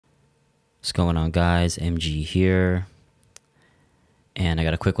What's going on, guys? MG here, and I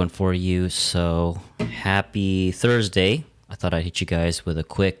got a quick one for you. So happy Thursday. I thought I'd hit you guys with a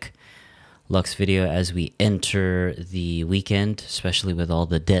quick LUKSO video as we enter the weekend, especially with all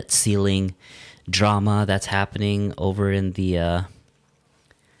the debt ceiling drama that's happening over in the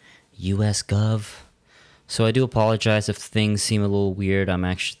US Gov. So I do apologize if things seem a little weird.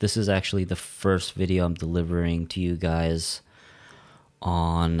 This is actually the first video I'm delivering to you guys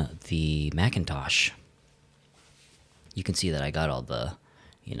on the Macintosh. You can see that I got all the,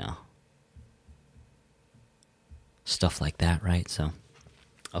 stuff like that, right? So,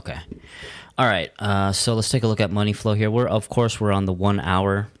 okay. All right, so let's take a look at money flow here. We're on the 1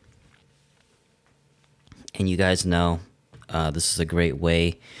 hour. And you guys know this is a great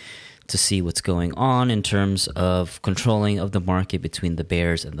way to see what's going on in terms of controlling of the market between the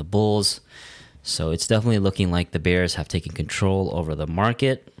bears and the bulls. So it's definitely looking like the bears have taken control over the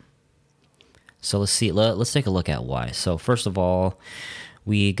market. So let's see. Let's take a look at why. So first of all,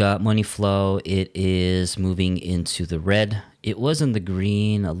 we got money flow. It is moving into the red. It was in the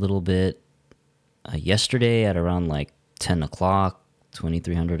green a little bit yesterday at around like 10 o'clock,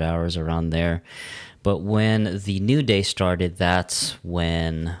 2300 hours around there. But when the new day started, that's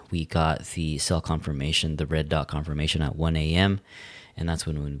when we got the sell confirmation, the red dot confirmation at 1 a.m. And that's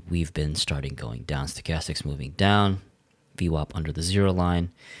when we've been starting going down. Stochastics moving down, VWAP under the zero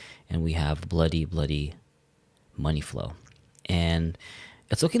line, and we have bloody money flow. And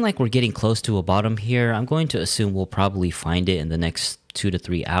it's looking like we're getting close to a bottom here. I'm going to assume we'll probably find it in the next 2 to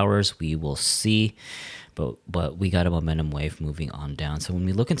 3 hours. We will see, but we got a momentum wave moving on down. So when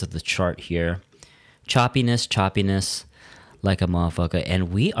we look into the chart here, choppiness like a motherfucker,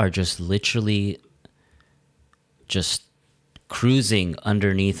 and we are just literally just cruising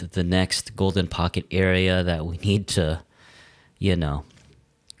underneath the next golden pocket area that we need to,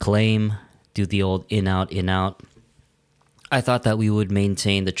 claim, do the old in out. I thought that we would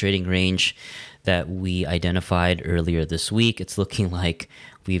maintain the trading range that we identified earlier this week. It's looking like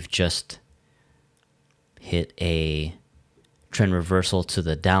we've just hit a trend reversal to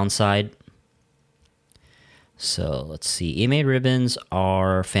the downside. So let's see. EMA ribbons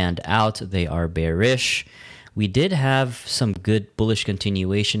are fanned out. They are bearish. We did have some good bullish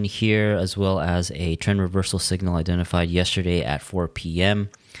continuation here, as well as a trend reversal signal identified yesterday at 4 p.m.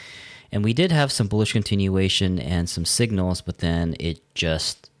 And we did have some bullish continuation and some signals, but then it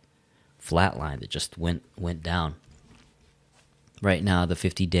just flatlined. It just went down. Right now, the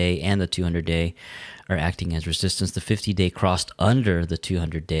 50-day and the 200-day are acting as resistance. The 50-day crossed under the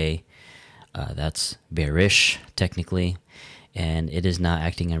 200-day. That's bearish, technically. And it is now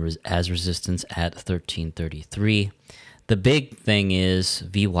acting as resistance at 1333. The big thing is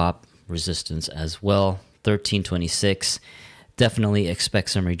VWAP resistance as well, 1326. Definitely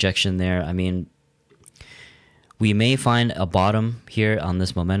expect some rejection there. I mean, we may find a bottom here on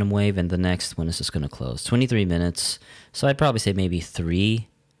this momentum wave, and the next, when is this going to close? 23 minutes. So I'd probably say maybe 3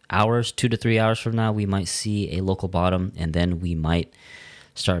 hours, 2 to 3 hours from now, we might see a local bottom, and then we might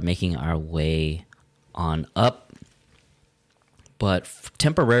start making our way on up. But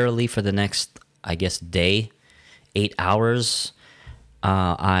temporarily for the next, I guess, day, 8 hours,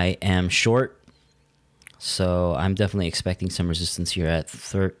 I am short. So I'm definitely expecting some resistance here at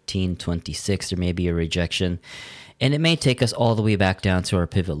 1326. There may be a rejection. And it may take us all the way back down to our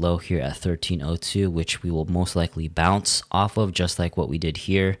pivot low here at 1302, which we will most likely bounce off of, just like what we did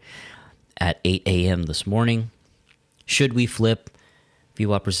here at 8 a.m. this morning. Should we flip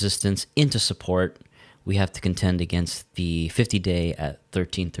VWAP resistance into support, we have to contend against the 50-day at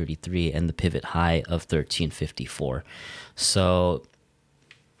 1333 and the pivot high of 1354. So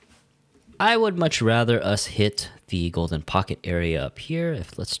I would much rather us hit the golden pocket area up here.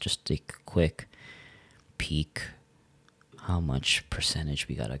 Let's just take a quick peek. How much percentage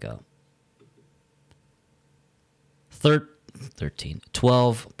we gotta go?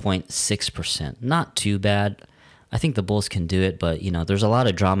 12.6%. Not too bad. I think the bulls can do it, but there's a lot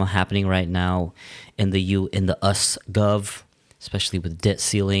of drama happening right now in the US Gov, especially with debt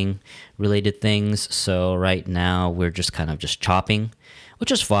ceiling related things. So right now we're just kind of just chopping,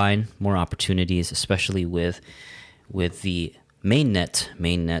 which is fine. More opportunities, especially with the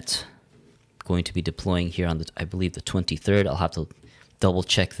mainnet going to be deploying here on I believe the 23rd. I'll have to double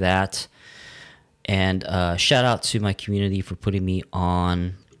check that. And shout out to my community for putting me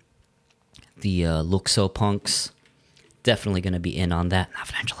on the LUKSO punks. Definitely going to be in on that. Not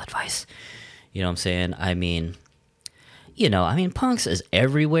financial advice. You know what I'm saying? I mean, punks is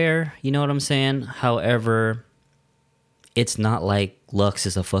everywhere. You know what I'm saying? However, it's not like LUKSO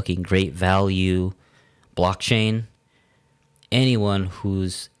is a fucking great value blockchain. Anyone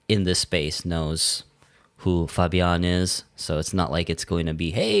who's in this space knows who Fabian is, so it's not like it's going to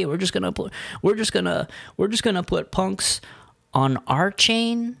be, hey, we're just gonna put punks on our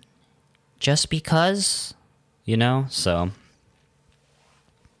chain just because, you know. So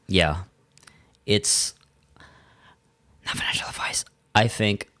yeah, it's not financial advice. I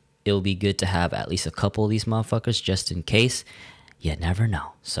think it'll be good to have at least a couple of these motherfuckers just in case. You never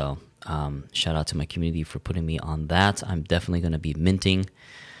know. So shout out to my community for putting me on that. I'm definitely going to be minting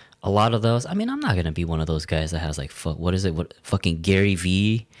a lot of those. I mean, I'm not going to be one of those guys that has like, fucking Gary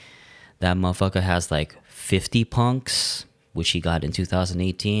V. That motherfucker has like 50 punks, which he got in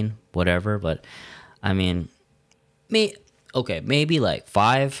 2018, whatever. But I mean, maybe like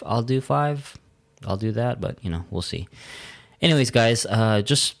 5. I'll do 5. I'll do that, but you know, we'll see. Anyways, guys,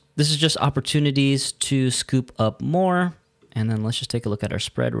 this is just opportunities to scoop up more. And then let's just take a look at our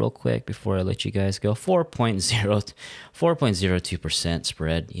spread real quick before I let you guys go. 4.02%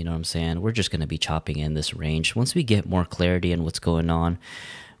 spread, you know what I'm saying? We're just going to be chopping in this range. Once we get more clarity on what's going on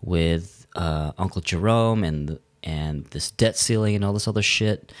with Uncle Jerome and this debt ceiling and all this other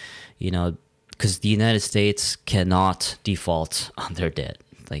shit, you know, because the United States cannot default on their debt.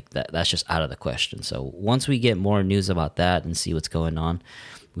 Like that's just out of the question. So once we get more news about that and see what's going on,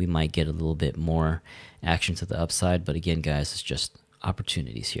 we might get a little bit more action to the upside. But again, guys, it's just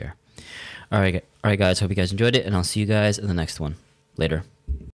opportunities here. All right, guys. Hope you guys enjoyed it, and I'll see you guys in the next one. Later.